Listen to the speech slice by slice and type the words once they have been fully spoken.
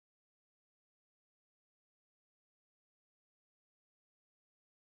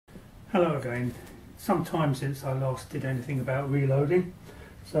Hello again. Some time since I last did anything about reloading,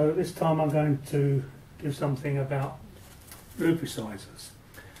 so this time I'm going to do something about lubricizers.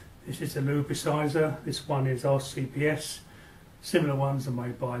 This is a lubricizer. This one is RCPS. Similar ones are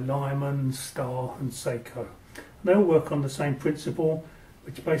made by Lyman, Star and Seiko. They all work on the same principle,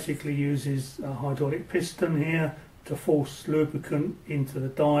 which basically uses a hydraulic piston here to force lubricant into the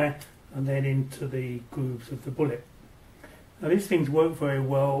die and then into the grooves of the bullet. Now these things work very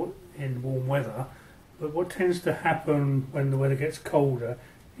well in warm weather, but what tends to happen when the weather gets colder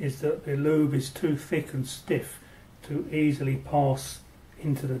is that the lube is too thick and stiff to easily pass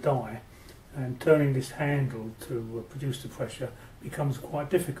into the die, and turning this handle to produce the pressure becomes quite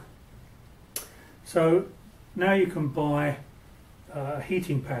difficult. So now you can buy a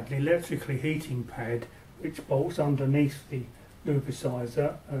heating pad, an electrically heating pad, which bolts underneath the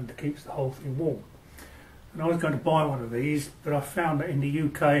lubricizer and keeps the whole thing warm. And I was going to buy one of these, but I found that in the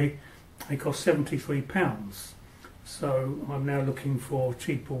UK they cost £73, so I'm now looking for a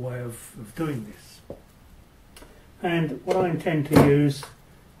cheaper way of doing this. And what I intend to use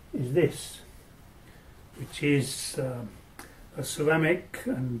is this, which is a ceramic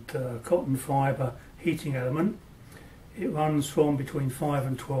and cotton fibre heating element. It runs from between 5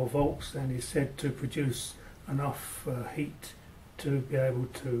 and 12 volts and is said to produce enough heat to be able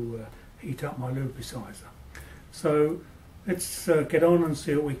to heat up my lubricizer. So let's get on and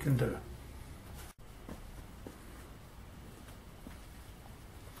see what we can do.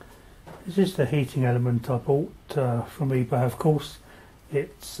 This is the heating element I bought from eBay, of course.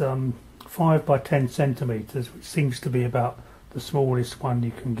 It's 5 by 10 centimetres, which seems to be about the smallest one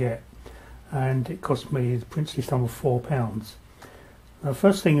you can get, and it cost me the princely sum of £4. The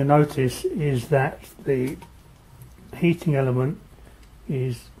first thing you notice is that the heating element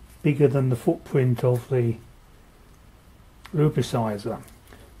is bigger than the footprint of the lubricizer,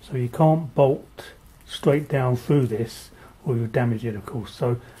 so you can't bolt straight down through this or you'll damage it, of course.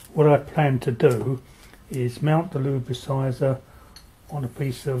 So what I plan to do is mount the lubricizer on a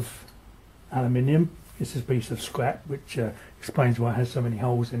piece of aluminium. This is a piece of scrap, which explains why it has so many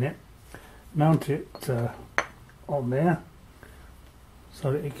holes in it. Mount it on there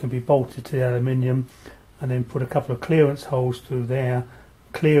so that it can be bolted to the aluminium, and then put a couple of clearance holes through there,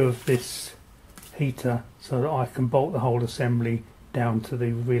 clear of this heater, so that I can bolt the whole assembly down to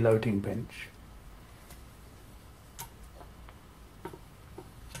the reloading bench.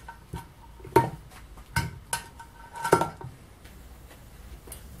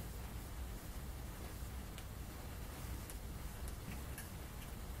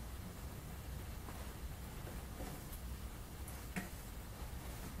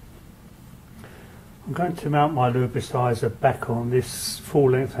 I'm going to mount my lubricizer back on this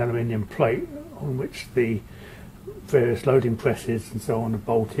full-length aluminium plate on which the various loading presses and so on are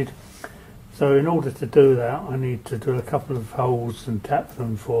bolted. So in order to do that, I need to drill a couple of holes and tap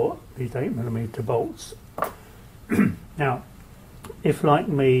them for these 8mm bolts. Now, if like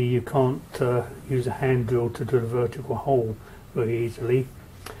me you can't use a hand drill to drill a vertical hole very easily,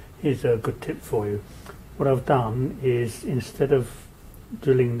 here's a good tip for you. What I've done is, instead of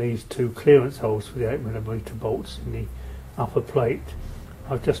drilling these two clearance holes for the 8mm bolts in the upper plate,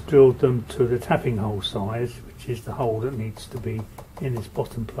 I've just drilled them to the tapping hole size, which is the hole that needs to be in this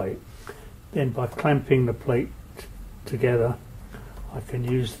bottom plate. Then by clamping the plate together, I can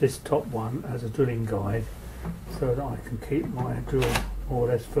use this top one as a drilling guide so that I can keep my drill more or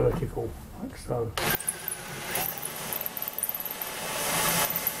less vertical, like so.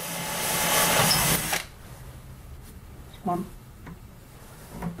 This one,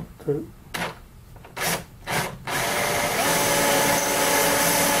 2.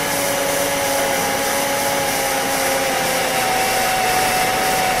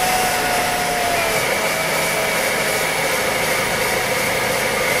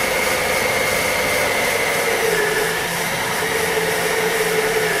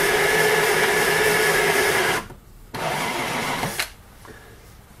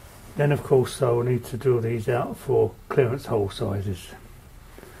 Then of course I will need to drill these out for clearance hole sizes.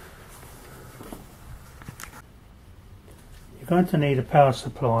 You're going to need a power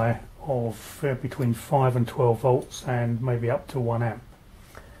supply of between 5 and 12 volts and maybe up to 1 amp.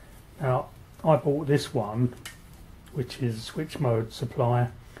 Now I bought this one, which is a switch mode supply,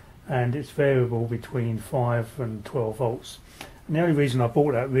 and it's variable between 5 and 12 volts. And the only reason I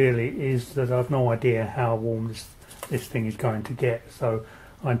bought that really is that I've no idea how warm this thing is going to get, so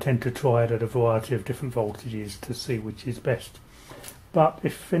I intend to try it at a variety of different voltages to see which is best. But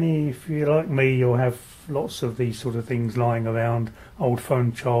if you're like me, you'll have lots of these sort of things lying around, old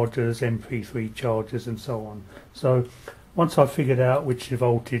phone chargers, MP3 chargers and so on. So once I've figured out which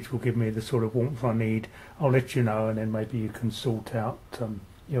voltage will give me the sort of warmth I need, I'll let you know, and then maybe you can sort out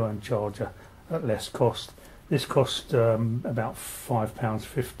your own charger at less cost. This cost about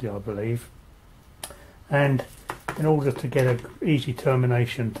 £5.50 I believe, and in order to get an easy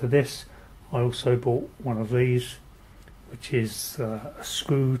termination to this, I also bought one of these, which is a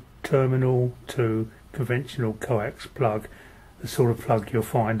screw terminal to conventional coax plug, the sort of plug you'll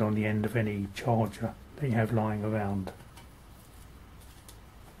find on the end of any charger that you have lying around.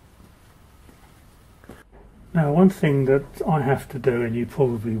 Now, one thing that I have to do, and you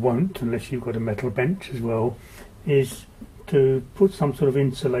probably won't unless you've got a metal bench as well, is to put some sort of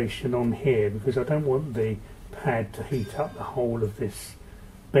insulation on here, because I don't want the pad to heat up the whole of this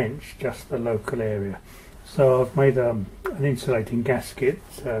bench, just the local area. So I've made an insulating gasket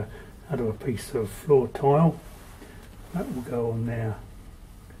out of a piece of floor tile. That will go on there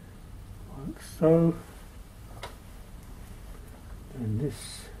like so, and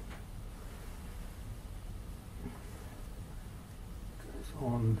this goes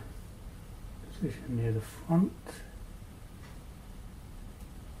on position near the front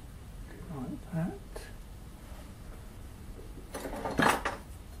like that.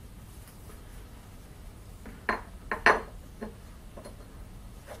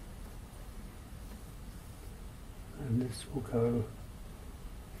 And this will go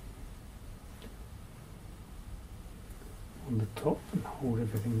on the top and hold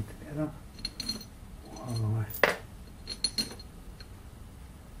everything together while I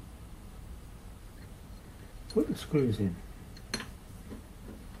put the screws in.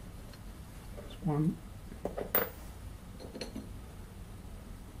 There's one.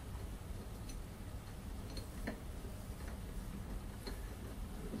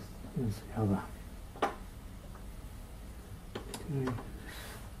 There's the other. Okay.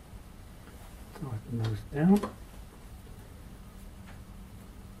 Tighten those down.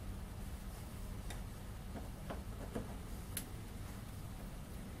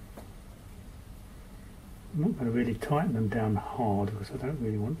 I'm not going to really tighten them down hard, because I don't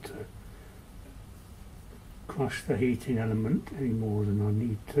really want to crush the heating element any more than I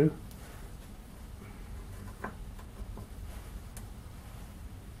need to.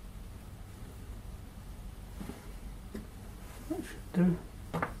 That should do.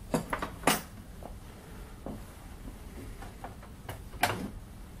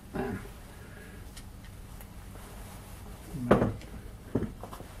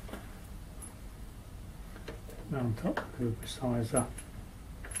 Mount up the Lubrisizer.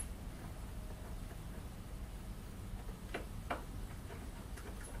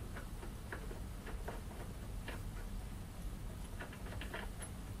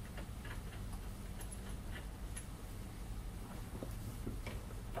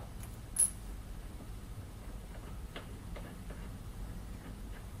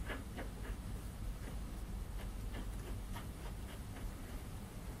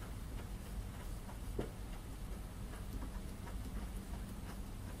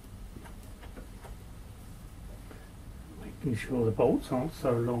 Making sure the bolts aren't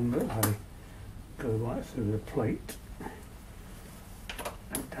so long that they go right through the plate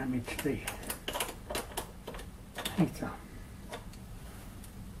and damage the heater.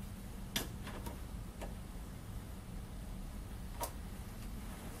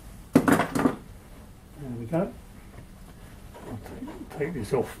 There we go. I'll take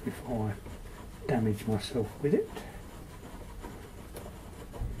this off before I damage myself with it.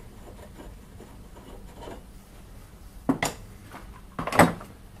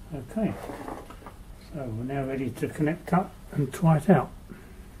 Okay, so we're now ready to connect up and try it out.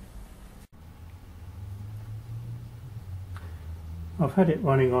 I've had it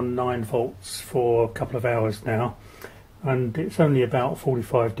running on 9 volts for a couple of hours now, and it's only about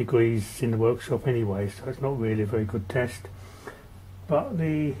 45 degrees in the workshop anyway, so it's not really a very good test. But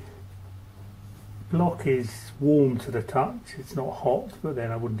the block is warm to the touch. It's not hot, but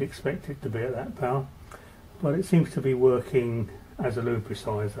then I wouldn't expect it to be at that power. But it seems to be working as a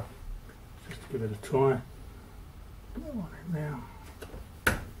lubricizer. Just to give it a try. Get one in there.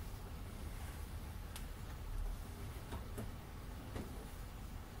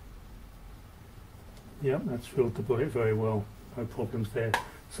 Yep, that's filled the bullet very well. No problems there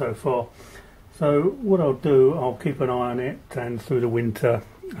so far. So what I'll do, I'll keep an eye on it, and through the winter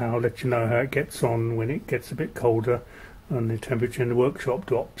I'll let you know how it gets on when it gets a bit colder and the temperature in the workshop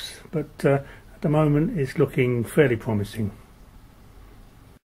drops. But at the moment it's looking fairly promising.